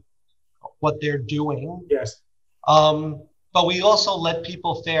really know what they're doing. Yes. But we also let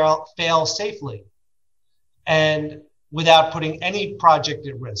people fail safely and without putting any project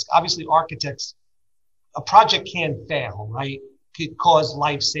at risk. Obviously, architects, a project can fail, right? It could cause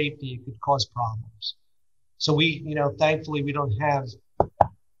life safety. It could cause problems. So we, thankfully, we don't have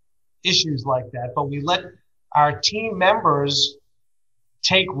issues like that, but we let our team members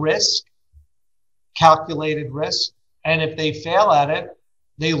take risk, calculated risk, and if they fail at it,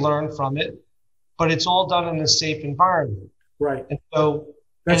 they learn from it. But it's all done in a safe environment, right? And so,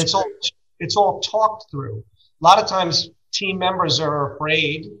 it's all talked through. A lot of times, team members are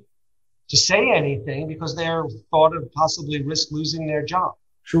afraid to say anything because they're thought of possibly risk losing their job.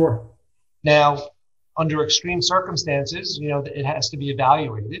 Sure. Now, under extreme circumstances, it has to be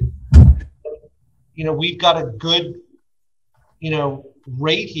evaluated. We've got a good,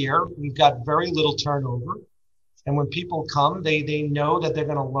 rate here. We've got very little turnover. And when people come, they know that they're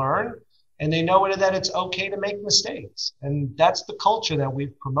going to learn, and they know that it's okay to make mistakes. And that's the culture that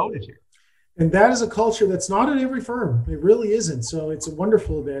we've promoted here. And that is a culture that's not in every firm. It really isn't. So it's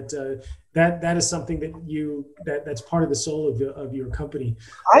wonderful that that is something that's part of the soul of your company.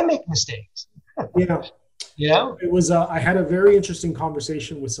 I make mistakes. Yeah. It was. I had a very interesting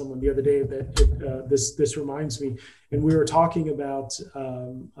conversation with someone the other day that this reminds me, and we were talking about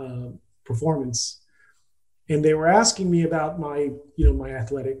performance, and they were asking me about my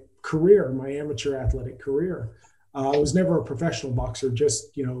athletic career, my amateur athletic career. I was never a professional boxer,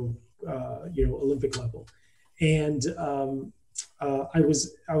 just Olympic level, and I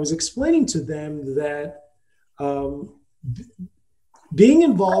was explaining to them that being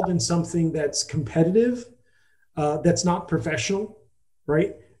involved in something that's competitive, that's not professional,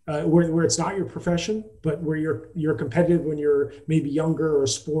 right? Where it's not your profession, but where you're competitive when you're maybe younger, or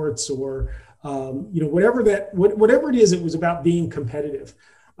sports, or whatever it is. It was about being competitive,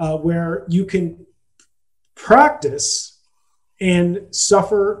 where you can practice and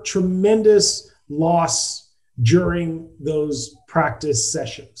suffer tremendous loss during those practice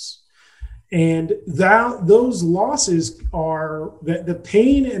sessions. And those losses are the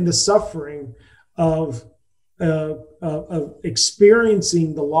pain and the suffering of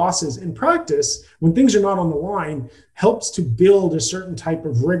experiencing the losses in practice when things are not on the line helps to build a certain type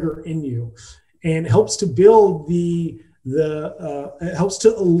of rigor in you, and helps to build it helps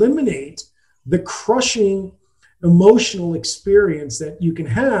to eliminate the crushing emotional experience that you can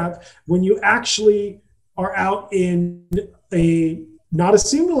have when you actually are out in not a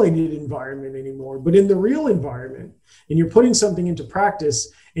simulated environment anymore, but in the real environment, and you're putting something into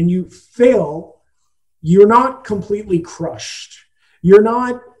practice and you fail. You're not completely crushed. You're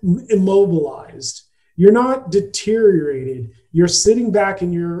not immobilized. You're not deteriorated. You're sitting back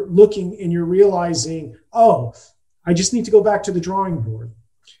and you're looking and you're realizing, oh, I just need to go back to the drawing board.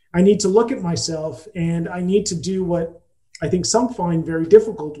 I need to look at myself, and I need to do what I think some find very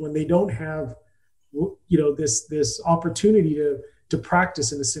difficult when they don't have, this opportunity to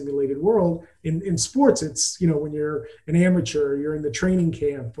practice in a simulated world. In sports, it's, when you're an amateur, you're in the training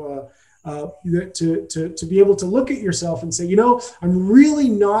camp, to be able to look at yourself and say, you know, I'm really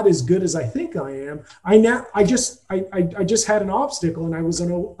not as good as I think I am. I just had an obstacle and I was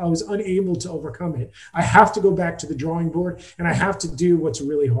unable to overcome it. I have to go back to the drawing board and I have to do what's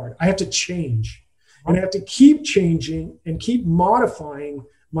really hard. I have to change, and I have to keep changing and keep modifying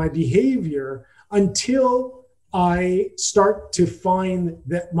my behavior until I start to find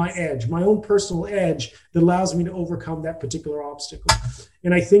that my edge, my own personal edge that allows me to overcome that particular obstacle.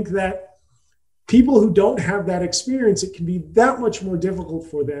 And I think that people who don't have that experience, it can be that much more difficult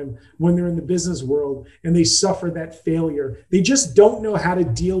for them when they're in the business world and they suffer that failure. They just don't know how to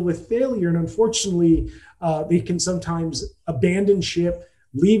deal with failure. And unfortunately, they can sometimes abandon ship,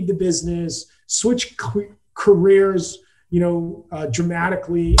 leave the business, switch careers,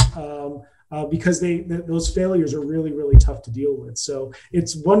 dramatically, because those failures are really, really tough to deal with. So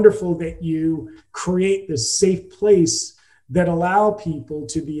it's wonderful that you create this safe place that allow people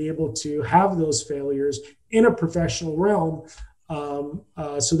to be able to have those failures in a professional realm,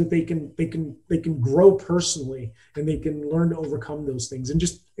 so that they can grow personally and they can learn to overcome those things and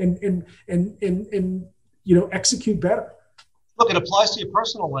just execute better. Look, it applies to your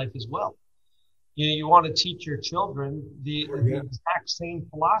personal life as well. You want to teach your children the exact same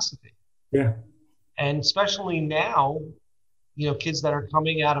philosophy. Yeah. And especially now, kids that are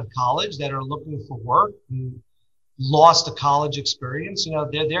coming out of college that are looking for work and lost a college experience,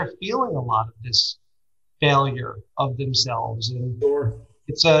 they're feeling a lot of this failure of themselves. And sure.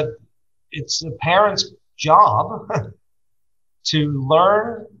 It's a parent's job to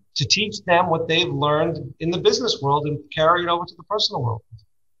learn, to teach them what they've learned in the business world and carry it over to the personal world.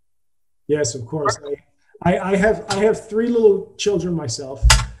 Yes, of course. I have 3 little children myself.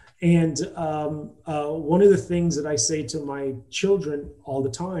 And one of the things that I say to my children all the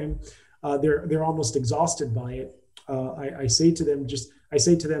time, they're almost exhausted by it. I say to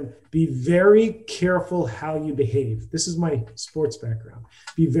them, be very careful how you behave. This is my sports background.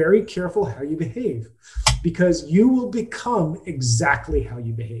 Be very careful how you behave, because you will become exactly how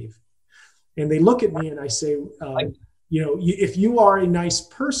you behave. And they look at me and I say, if you are a nice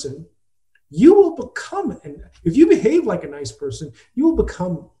person, you will become, and if you behave like a nice person, you will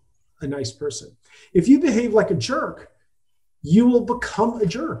become a nice person. If you behave like a jerk, you will become a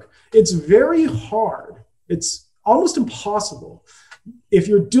jerk. It's very hard. It's almost impossible. If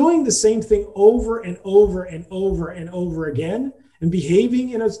you're doing the same thing over and over and over and over again and behaving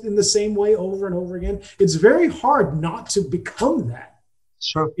in the same way over and over again, it's very hard not to become that.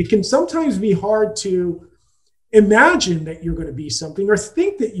 Sure. It can sometimes be hard to imagine that you're going to be something or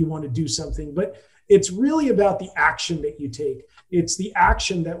think that you want to do something, but it's really about the action that you take. It's the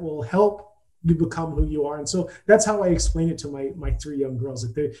action that will help you become who you are. And so that's how I explain it to my 3 young girls,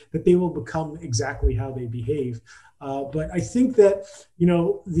 that they will become exactly how they behave. But I think that,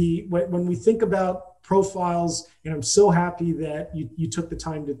 when we think about profiles, and I'm so happy that you took the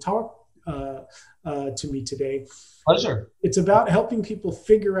time to talk to me today. Pleasure. It's about helping people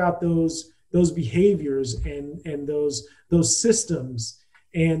figure out those behaviors and those systems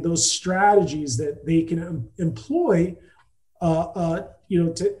and those strategies that they can employ,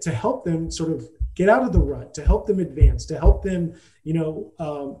 to help them sort of get out of the rut, to help them advance, to help them,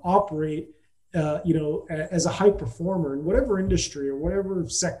 operate, as a high performer in whatever industry or whatever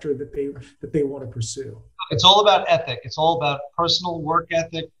sector that they want to pursue. It's all about ethic. It's all about personal work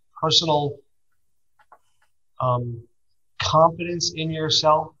ethic, personal confidence in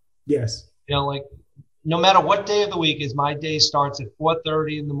yourself. Yes. No matter what day of the week is, my day starts at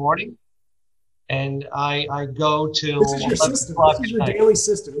 4:30 in the morning, and I go till. This is your system. This is your daily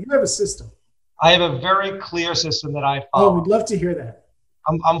system. You have a system. I have a very clear system that I Oh, follow. we'd love to hear that.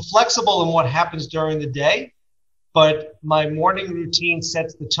 I'm flexible in what happens during the day, but my morning routine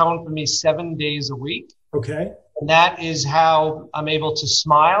sets the tone for me 7 days a week. Okay. And that is how I'm able to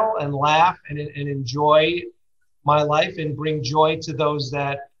smile and laugh and enjoy my life and bring joy to those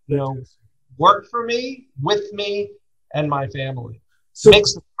that work for me, with me, and my family. So it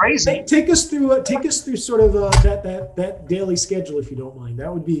makes it crazy. Take us through sort of that daily schedule, if you don't mind.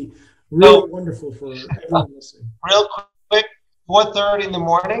 That would be really wonderful for everyone listening. Real quick, 4:30 in the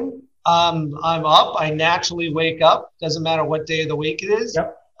morning. I'm up. I naturally wake up. Doesn't matter what day of the week it is.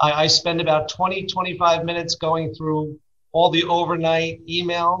 Yep. I spend about 20-25 minutes going through all the overnight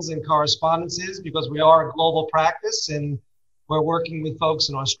emails and correspondences, because we are a global practice and we're working with folks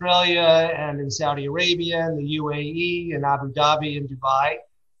in Australia and in Saudi Arabia and the UAE and Abu Dhabi and Dubai.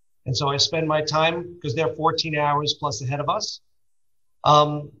 And so I spend my time, because they're 14 hours plus ahead of us.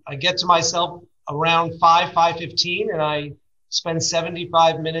 I get to myself around 5:15, and I spend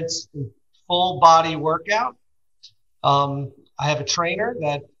 75 minutes in full body workout. I have a trainer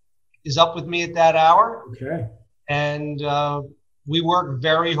that is up with me at that hour. Okay. And we work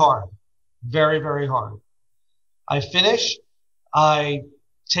very hard, very, very hard. I finish. I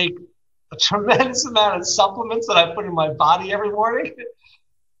take a tremendous amount of supplements that I put in my body every morning.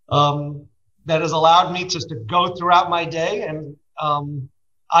 That has allowed me just to go throughout my day. And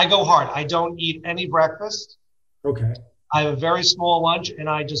I go hard. I don't eat any breakfast. Okay. I have a very small lunch, and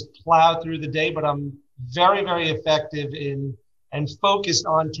I just plow through the day, but I'm very, very effective in and focused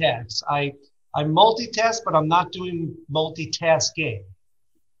on tasks. I multitask, but I'm not doing multitasking.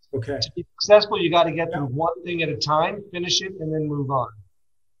 Okay. To be successful, you got to get through one thing at a time, finish it, and then move on.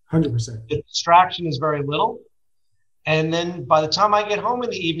 100%. The distraction is very little. And then by the time I get home in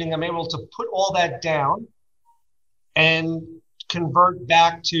the evening, I'm able to put all that down and convert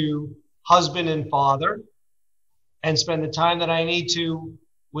back to husband and father and spend the time that I need to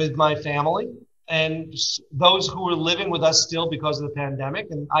with my family and those who are living with us still because of the pandemic.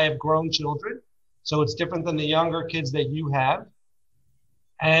 And I have grown children, so it's different than the younger kids that you have.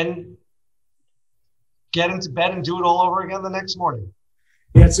 And get into bed and do it all over again the next morning.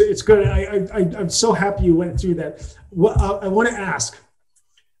 Yeah, it's good. I'm so happy you went through that. I want to ask,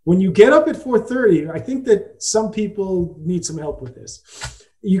 when you get up at 4:30, I think that some people need some help with this.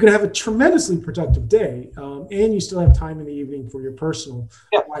 You can have a tremendously productive day, and you still have time in the evening for your personal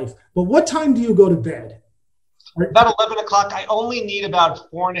life. But what time do you go to bed? About 11 o'clock. I only need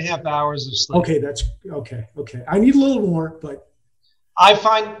about 4.5 hours of sleep. Okay, that's okay. Okay, I need a little more, but I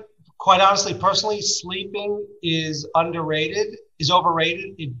find, quite honestly, personally, sleeping is overrated.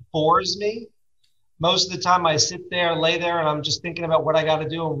 It bores me. Most of the time I sit there, lay there, and I'm just thinking about what I got to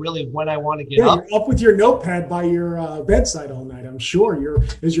do and really when I want to get up. You're up with your notepad by your bedside all night. I'm sure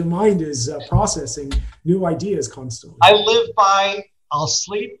as your mind is processing new ideas constantly. I live by, I'll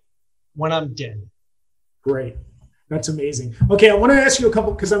sleep when I'm dead. Great. That's amazing. Okay, I want to ask you a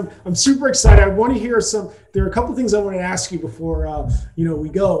couple, because I'm super excited. I want to hear there are a couple things I want to ask you before we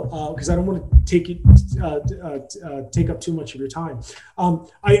go, because I don't want to take up too much of your time.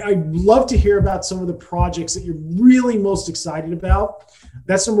 I'd love to hear about some of the projects that you're really most excited about.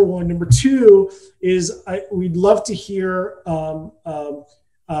 That's number one. Number two is we'd love to hear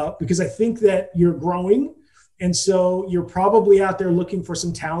because I think that you're growing, and so you're probably out there looking for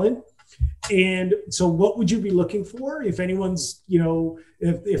some talent. And so what would you be looking for if anyone's,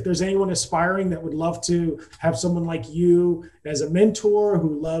 if there's anyone aspiring that would love to have someone like you as a mentor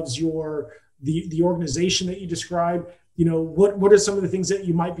who loves the organization that you described, what are some of the things that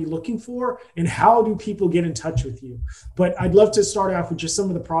you might be looking for, and how do people get in touch with you? But I'd love to start off with just some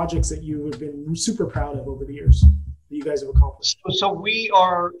of the projects that you have been super proud of over the years that you guys have accomplished. So we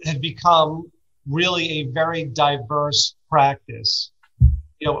have become really a very diverse practice.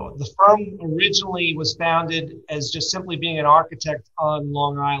 The firm originally was founded as just simply being an architect on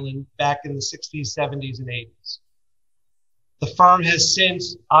Long Island back in the 60s, 70s, and 80s. The firm has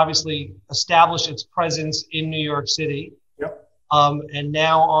since obviously established its presence in New York City, and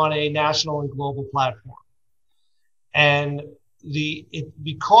now on a national and global platform. And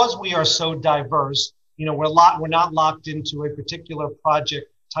because we are so diverse, we're not locked into a particular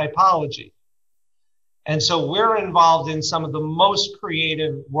project typology. And so we're involved in some of the most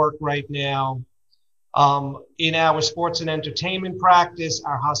creative work right now in our sports and entertainment practice,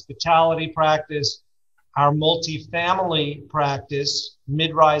 our hospitality practice, our multifamily practice,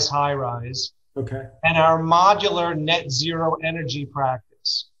 mid-rise, high-rise, and our modular net zero energy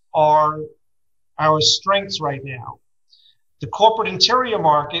practice are our strengths right now. The corporate interior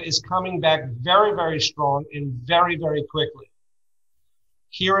market is coming back very, very strong and very, very quickly.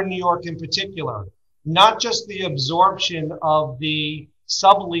 Here in New York in particular, not just the absorption of the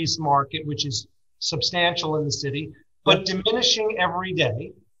sublease market, which is substantial in the city, but diminishing every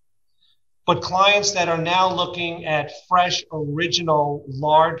day. But clients that are now looking at fresh, original,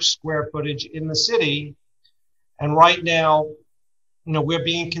 large square footage in the city. And right now, we're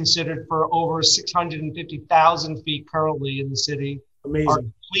being considered for over 650,000 feet currently in the city. Amazing. Are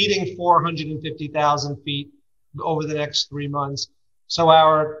completing 450,000 feet over the next 3 months. So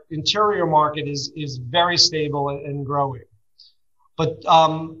our interior market is very stable and growing. But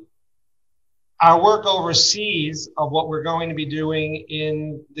our work overseas of what we're going to be doing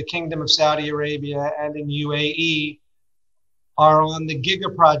in the Kingdom of Saudi Arabia and in UAE are on the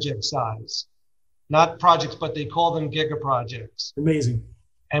giga project size. Not projects, but they call them giga projects. Amazing.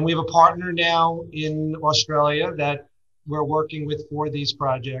 And we have a partner now in Australia that we're working with for these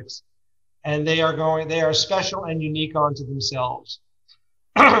projects. And they are special and unique unto themselves.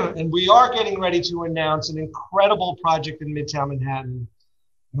 And we are getting ready to announce an incredible project in Midtown Manhattan,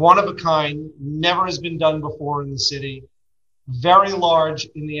 one of a kind, never has been done before in the city, very large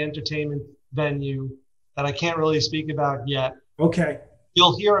in the entertainment venue that I can't really speak about yet. Okay.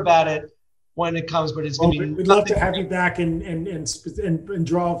 You'll hear about it when it comes, but it's going to be. We'd love to have you back and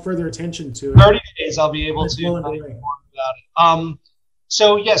draw further attention to it. 30 days, I'll be able to tell you more about it.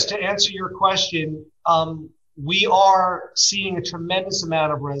 So yes, to answer your question, we are seeing a tremendous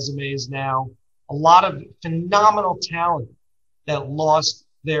amount of resumes now, a lot of phenomenal talent that lost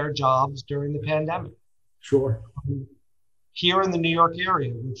their jobs during the pandemic. Sure. Here in the New York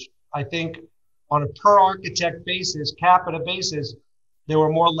area, which I think on a per architect basis, capita basis, there were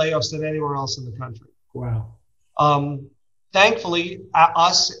more layoffs than anywhere else in the country. Wow. Thankfully,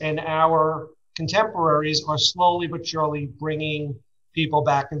 us and our contemporaries are slowly but surely bringing people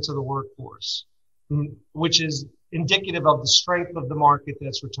back into the workforce, which is indicative of the strength of the market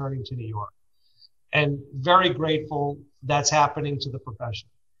that's returning to New York. And very grateful that's happening to the profession.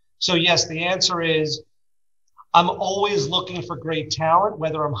 So yes, the answer is I'm always looking for great talent,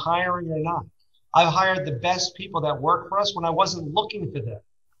 whether I'm hiring or not. I've hired the best people that work for us when I wasn't looking for them.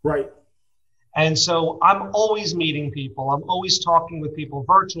 Right. And so I'm always meeting people. I'm always talking with people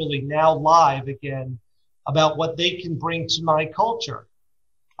virtually, now live again, about what they can bring to my culture.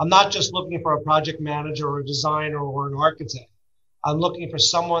 I'm not just looking for a project manager or a designer or an architect. I'm looking for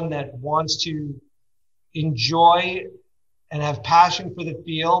someone that wants to enjoy and have passion for the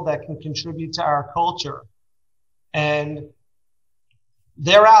field that can contribute to our culture. And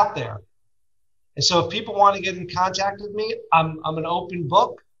they're out there. And so if people want to get in contact with me, I'm an open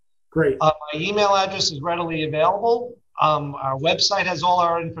book. Great. My email address is readily available. Our website has all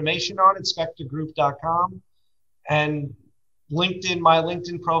our information on it, spectorgroup.com. And LinkedIn, my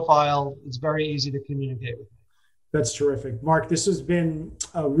LinkedIn profile, is very easy to communicate with me. That's terrific. Marc, this has been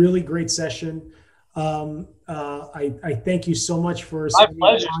a really great session. I thank you so much for my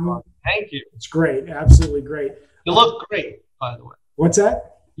pleasure. Thank you. It's great. Absolutely great. You look great, by the way. What's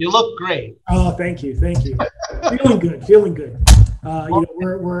that? You look great. Oh, thank you. Thank you. Feeling good.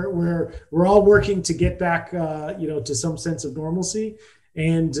 We're all working to get back, to some sense of normalcy,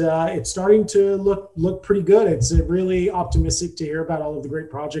 and it's starting to look pretty good. It's really optimistic to hear about all of the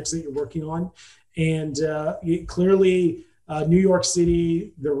great projects that you're working on, and clearly, New York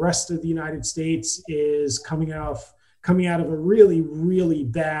City, the rest of the United States is coming out of a really, really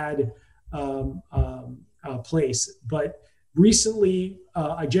bad place. But recently,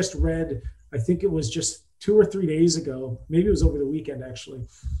 I just read, I think it was just 2 or 3 days ago, maybe it was over the weekend actually,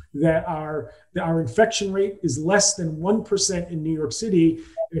 that our infection rate is less than 1% in New York City.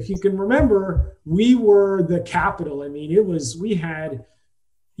 If you can remember, we were the capital. I mean, we had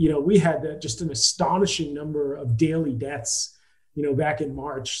just an astonishing number of daily deaths, back in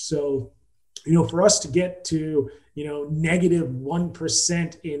March. So, for us to get to, negative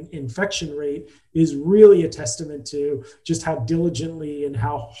 1% in infection rate is really a testament to just how diligently and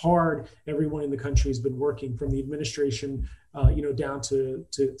how hard everyone in the country has been working, from the administration, down to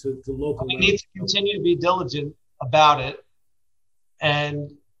the local. We need to continue to be diligent about it,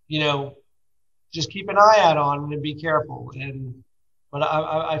 and just keep an eye out on it and be careful. But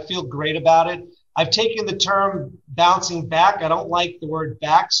I feel great about it. I've taken the term bouncing back. I don't like the word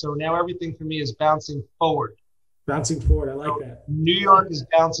back, so now everything for me is bouncing forward. Bouncing forward, I like that. New York is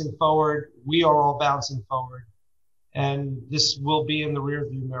bouncing forward. We are all bouncing forward. And this will be in the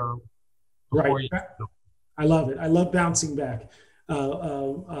rearview mirror. Right. I love it. I love bouncing back.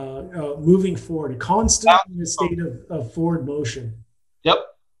 Moving forward, a constant state of forward motion. Yep.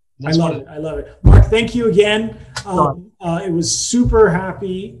 I love it. Marc, thank you again. It was super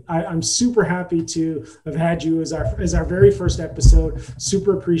happy. I'm super happy to have had you as our very first episode.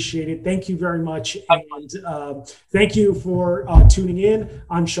 Super appreciate it. Thank you very much. And thank you for tuning in.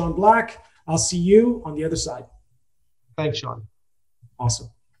 I'm Sean Black. I'll see you on the other side. Thanks, Sean.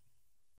 Awesome.